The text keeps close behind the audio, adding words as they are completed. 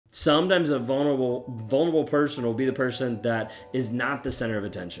Sometimes a vulnerable person will be the person that is not the center of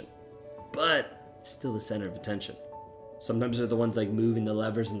attention, but still the center of attention. Sometimes they're the ones like moving the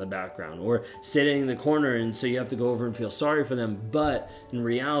levers in the background or sitting in the corner, and so you have to go over and feel sorry for them, but in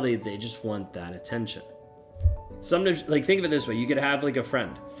reality, they just want that attention. Sometimes, like, think of it this way. You could have like a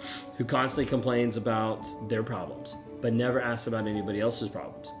friend who constantly complains about their problems, but never asks about anybody else's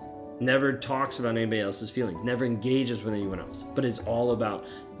problems. Never talks about anybody else's feelings, never engages with anyone else, but it's all about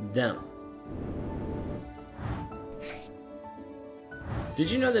them. Did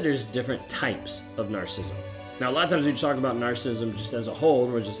you know that there's different types of narcissism? Now, a lot of times we talk about narcissism just as a whole,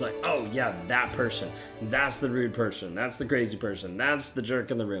 and we're just like, oh yeah, that person, that's the rude person, that's the crazy person, that's the jerk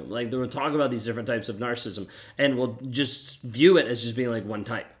in the room. Like, we'll talk about these different types of narcissism, and we'll just view it as just being like one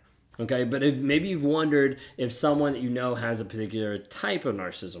type. Okay, but if maybe you've wondered if someone that you know has a particular type of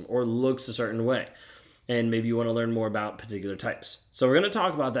narcissism or looks a certain way, and maybe you want to learn more about particular types. So we're going to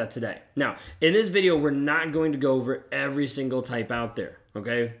talk about that today. Now, in this video, we're not going to go over every single type out there.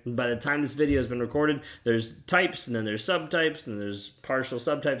 Okay, by the time this video has been recorded, there's types, and then there's subtypes, and there's partial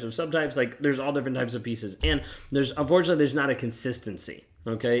subtypes of subtypes. Like, there's all different types of pieces, and unfortunately there's not a consistency.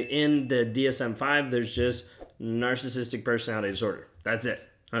 Okay, in the DSM-5, there's just narcissistic personality disorder. That's it.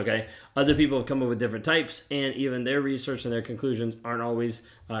 Okay, other people have come up with different types, and even their research and their conclusions aren't always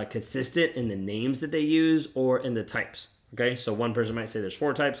consistent in the names that they use or in the types. Okay, so one person might say there's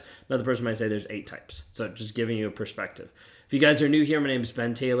 4 types, another person might say there's 8 types. So just giving you a perspective. If you guys are new here, my name is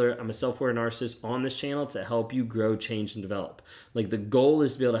Ben Taylor. I'm a self-aware narcissist on this channel to help you grow, change, and develop. Like, the goal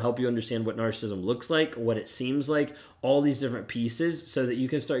is to be able to help you understand what narcissism looks like, what it seems like, all these different pieces, so that you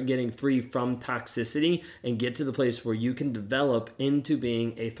can start getting free from toxicity and get to the place where you can develop into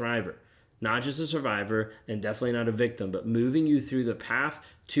being a thriver. Not just a survivor, and definitely not a victim, but moving you through the path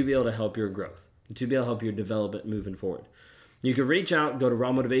to be able to help your growth, to be able to help your development moving forward. You can reach out, go to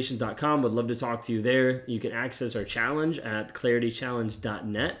rawmotivations.com. Would love to talk to you there. You can access our challenge at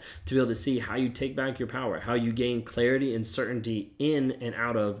claritychallenge.net to be able to see how you take back your power, how you gain clarity and certainty in and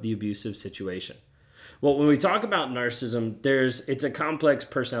out of the abusive situation. Well, when we talk about narcissism, it's a complex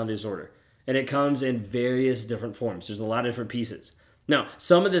personality disorder, and it comes in various different forms. There's a lot of different pieces. Now,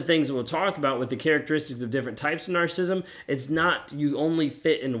 some of the things that we'll talk about with the characteristics of different types of narcissism, it's not you only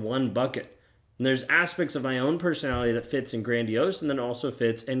fit in one bucket. And there's aspects of my own personality that fits in grandiose and then also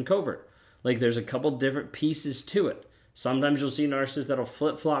fits in covert. Like, there's a couple different pieces to it. Sometimes you'll see narcissists that'll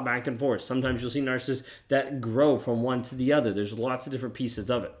flip-flop back and forth. Sometimes you'll see narcissists that grow from one to the other. There's lots of different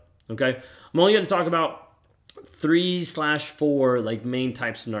pieces of it. Okay? I'm only going to talk about 3/4 like main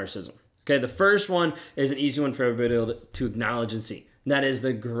types of narcissism. Okay, the first one is an easy one for everybody to acknowledge and see. That is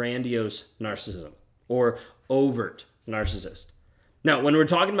the grandiose narcissism or overt narcissist. Now, when we're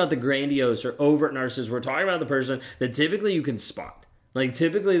talking about the grandiose or overt narcissist, we're talking about the person that typically you can spot. Like,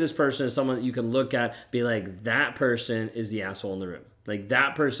 typically this person is someone that you can look at, be like, that person is the asshole in the room. Like,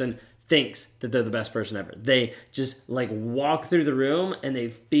 that person thinks that they're the best person ever. They just like walk through the room and they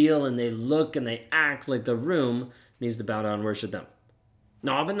feel and they look and they act like the room needs to bow down and worship them.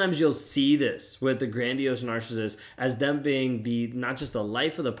 Now, oftentimes you'll see this with the grandiose narcissist as them being not just the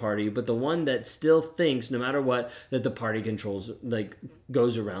life of the party, but the one that still thinks, no matter what, that the party controls, like,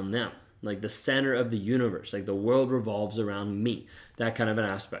 goes around them. Like the center of the universe, like the world revolves around me, that kind of an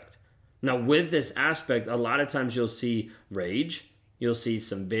aspect. Now, with this aspect, a lot of times you'll see rage. You'll see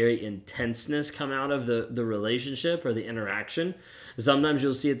some very intenseness come out of the relationship or the interaction. Sometimes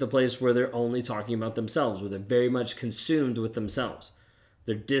you'll see it the place where they're only talking about themselves, where they're very much consumed with themselves.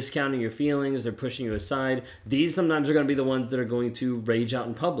 They're discounting your feelings. They're pushing you aside. These sometimes are going to be the ones that are going to rage out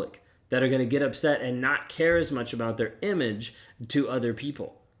in public, that are going to get upset and not care as much about their image to other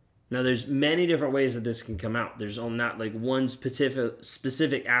people. Now, there's many different ways that this can come out. There's not like one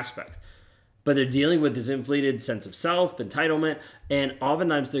specific aspect, but they're dealing with this inflated sense of self, entitlement, and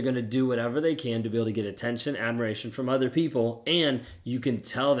oftentimes they're going to do whatever they can to be able to get attention, admiration from other people, and you can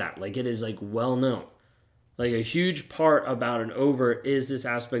tell that. Like, it is like well known. Like, a huge part about an overt is this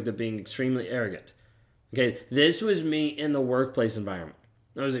aspect of being extremely arrogant. Okay, this was me in the workplace environment.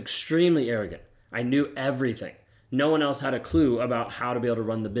 I was extremely arrogant. I knew everything. No one else had a clue about how to be able to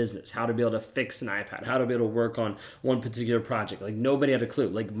run the business, how to be able to fix an iPad, how to be able to work on one particular project. Like, nobody had a clue.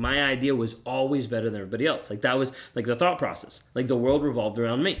 Like, my idea was always better than everybody else. Like, that was like the thought process. Like, the world revolved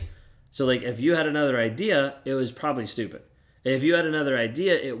around me. So, like, if you had another idea, it was probably stupid. If you had another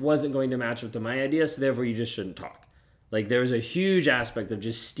idea, it wasn't going to match up to my idea, so therefore you just shouldn't talk. Like, there was a huge aspect of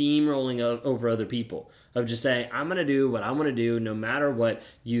just steamrolling over other people, of just saying, I'm going to do what I want to do no matter what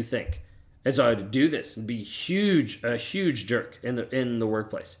you think. And so I would do this and be a huge jerk in the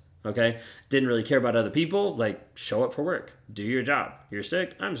workplace. Okay, didn't really care about other people. Like, show up for work, do your job. You're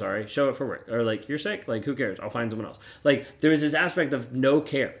sick, I'm sorry, show up for work. Or like, you're sick, like, who cares? I'll find someone else. Like, there was this aspect of no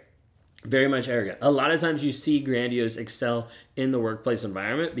care, very much arrogant. A lot of times you see grandiose excel in the workplace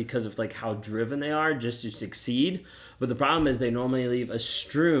environment because of like how driven they are just to succeed. But the problem is they normally leave a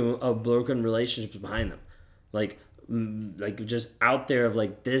strew of broken relationships behind them. Like just out there of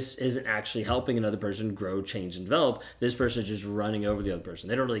like, this isn't actually helping another person grow, change, and develop. This person is just running over the other person.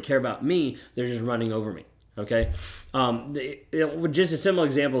 They don't really care about me. They're just running over me. Okay. Just a simple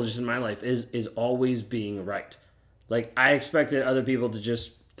example just in my life is always being right. Like, I expected other people to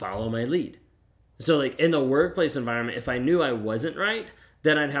just follow my lead. So like in the workplace environment, if I knew I wasn't right,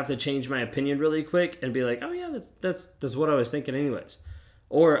 then I'd have to change my opinion really quick and be like, oh yeah, that's what I was thinking anyways.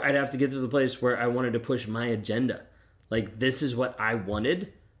 Or I'd have to get to the place where I wanted to push my agenda. Like, this is what I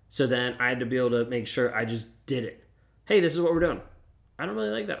wanted. So then I had to be able to make sure I just did it. Hey, this is what we're doing. I don't really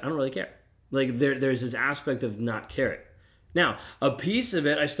like that. I don't really care. Like, there's this aspect of not caring. Now, a piece of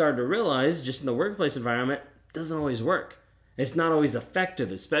it I started to realize just in the workplace environment doesn't always work. It's not always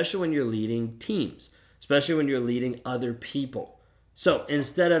effective, especially when you're leading teams, especially when you're leading other people. So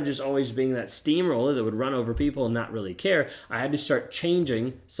instead of just always being that steamroller that would run over people and not really care, I had to start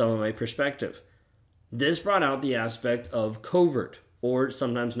changing some of my perspective. This brought out the aspect of covert, or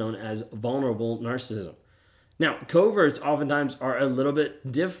sometimes known as vulnerable narcissism. Now, coverts oftentimes are a little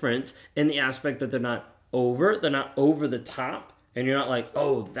bit different in the aspect that they're not over the top, and you're not like,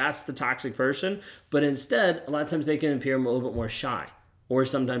 oh, that's the toxic person, but instead, a lot of times they can appear a little bit more shy, or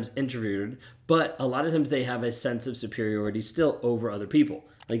sometimes introverted, but a lot of times they have a sense of superiority still over other people.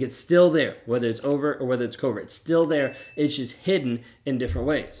 Like, it's still there, whether it's overt or whether it's covert. It's still there, it's just hidden in different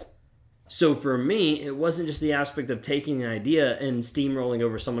ways. So for me, it wasn't just the aspect of taking an idea and steamrolling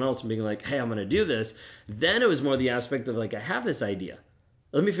over someone else and being like, hey, I'm going to do this. Then it was more the aspect of like, I have this idea.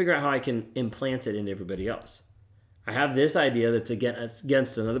 Let me figure out how I can implant it into everybody else. I have this idea that's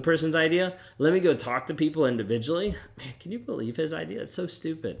against another person's idea. Let me go talk to people individually. Man, can you believe his idea? It's so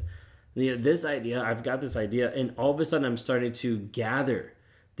stupid. This idea, I've got this idea, and all of a sudden I'm starting to gather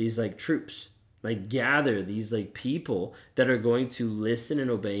these like troops. Like, gather these like people that are going to listen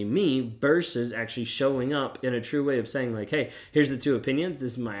and obey me versus actually showing up in a true way of saying like, hey, here's the two opinions.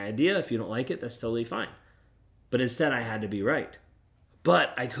 This is my idea. If you don't like it, that's totally fine. But instead I had to be right.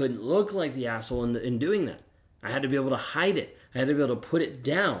 But I couldn't look like the asshole in doing that. I had to be able to hide it. I had to be able to put it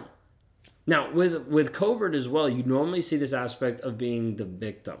down. Now, with covert as well, you normally see this aspect of being the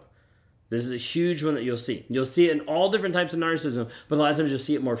victim. This is a huge one that you'll see. You'll see it in all different types of narcissism, but a lot of times you'll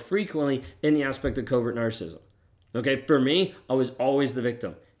see it more frequently in the aspect of covert narcissism. Okay, for me, I was always the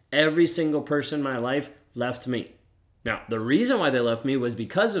victim. Every single person in my life left me. Now, the reason why they left me was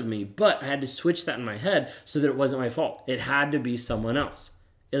because of me, but I had to switch that in my head so that it wasn't my fault. It had to be someone else.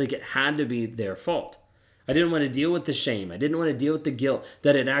 It had to be their fault. I didn't want to deal with the shame. I didn't want to deal with the guilt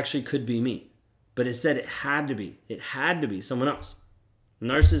that it actually could be me. But instead, it had to be someone else.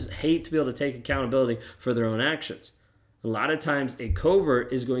 Narcissists hate to be able to take accountability for their own actions. A lot of times, a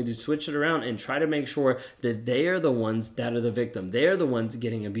covert is going to switch it around and try to make sure that they are the ones that are the victim. They are the ones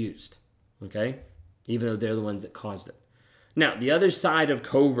getting abused, okay? Even though they're the ones that caused it. Now, the other side of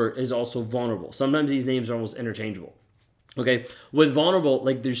covert is also vulnerable. Sometimes these names are almost interchangeable. Okay, with vulnerable,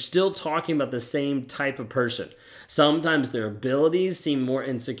 like they're still talking about the same type of person. Sometimes their abilities seem more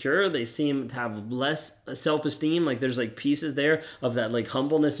insecure. They seem to have less self-esteem. Like there's like pieces there of that like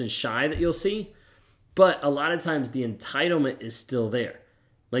humbleness and shy that you'll see. But a lot of times the entitlement is still there.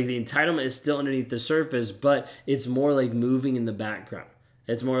 Like the entitlement is still underneath the surface, but it's more like moving in the background.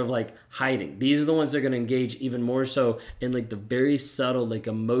 It's more of like hiding. These are the ones that are going to engage even more so in like the very subtle, like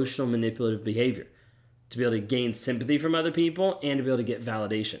emotional manipulative behavior to be able to gain sympathy from other people and to be able to get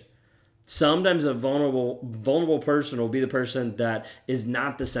validation. Sometimes a vulnerable person will be the person that is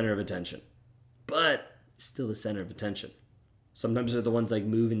not the center of attention, but still the center of attention. Sometimes they're the ones like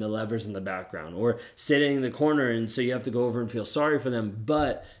moving the levers in the background or sitting in the corner, and so you have to go over and feel sorry for them,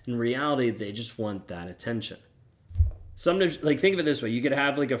 but in reality, they just want that attention. Sometimes, like think of it this way, you could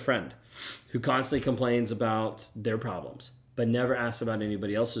have like a friend who constantly complains about their problems, but never asks about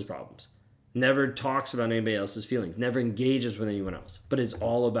anybody else's problems. Never talks about anybody else's feelings, never engages with anyone else, but it's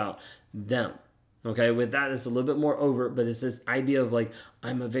all about them. Okay, with that, it's a little bit more overt, but it's this idea of like,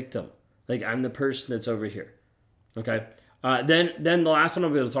 I'm a victim. Like, I'm the person that's over here. Okay, then the last one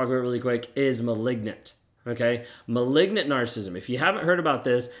I'll be able to talk about really quick is malignant. Okay, malignant narcissism. If you haven't heard about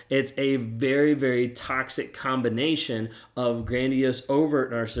this, it's a very, very toxic combination of grandiose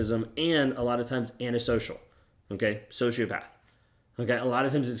overt narcissism and a lot of times antisocial. Okay, sociopath. Okay, a lot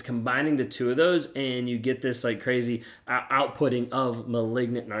of times it's combining the two of those, and you get this like crazy outputting of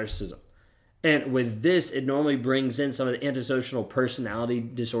malignant narcissism. And with this, it normally brings in some of the antisocial personality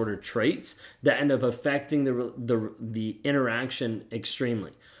disorder traits that end up affecting the interaction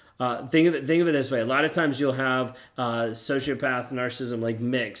extremely. Think of it this way. A lot of times you'll have sociopath narcissism like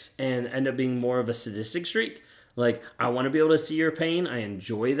mix and end up being more of a sadistic streak. Like, I want to be able to see your pain. I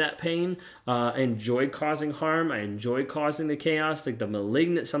enjoy that pain. I enjoy causing harm. I enjoy causing the chaos. Like, the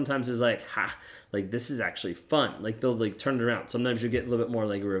malignant sometimes is like, ha, like, this is actually fun. Like, they'll like turn it around. Sometimes you get a little bit more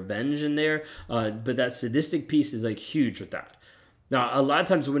like revenge in there. But that sadistic piece is like huge with that. Now, a lot of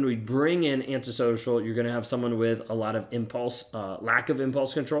times when we bring in antisocial, you're going to have someone with a lot of impulse, lack of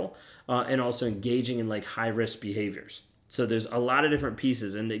impulse control, and also engaging in like high risk behaviors. So there's a lot of different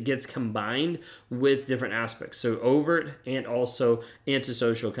pieces, and it gets combined with different aspects. So overt and also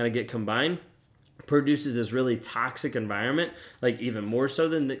antisocial kind of get combined, produces this really toxic environment, like even more so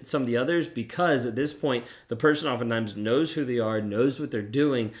than some of the others, because at this point, the person oftentimes knows who they are, knows what they're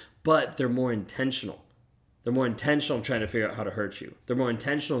doing, but they're more intentional. They're more intentional of trying to figure out how to hurt you. They're more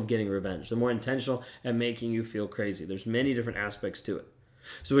intentional of getting revenge. They're more intentional at making you feel crazy. There's many different aspects to it.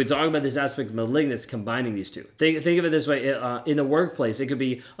 So we talk about this aspect of malignance, combining these two. Think of it this way. In the workplace, it could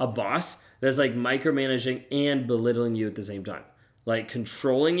be a boss that's like micromanaging and belittling you at the same time. Like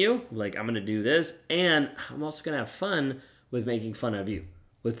controlling you, like I'm going to do this, and I'm also going to have fun with making fun of you,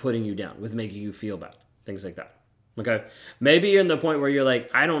 with putting you down, with making you feel bad, things like that. Okay, maybe you're in the point where you're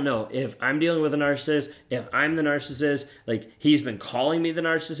like, I don't know if I'm dealing with a narcissist, if I'm the narcissist, like he's been calling me the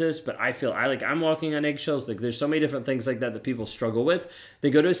narcissist, but I feel I'm walking on eggshells. Like there's so many different things like that people struggle with.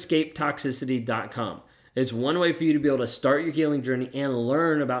 Then go to escapetoxicity.com. It's one way for you to be able to start your healing journey and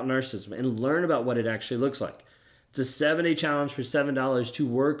learn about narcissism and learn about what it actually looks like. It's a 7-day challenge for $7 to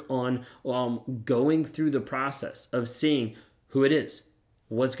work on going through the process of seeing who it is,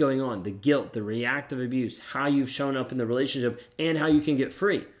 what's going on, the guilt, the reactive abuse, how you've shown up in the relationship, and how you can get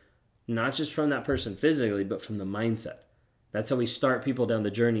free. Not just from that person physically, but from the mindset. That's how we start people down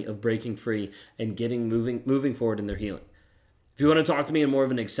the journey of breaking free and moving forward in their healing. If you want to talk to me in more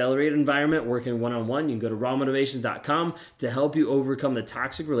of an accelerated environment, working one-on-one, you can go to rawmotivations.com to help you overcome the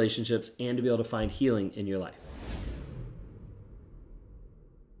toxic relationships and to be able to find healing in your life.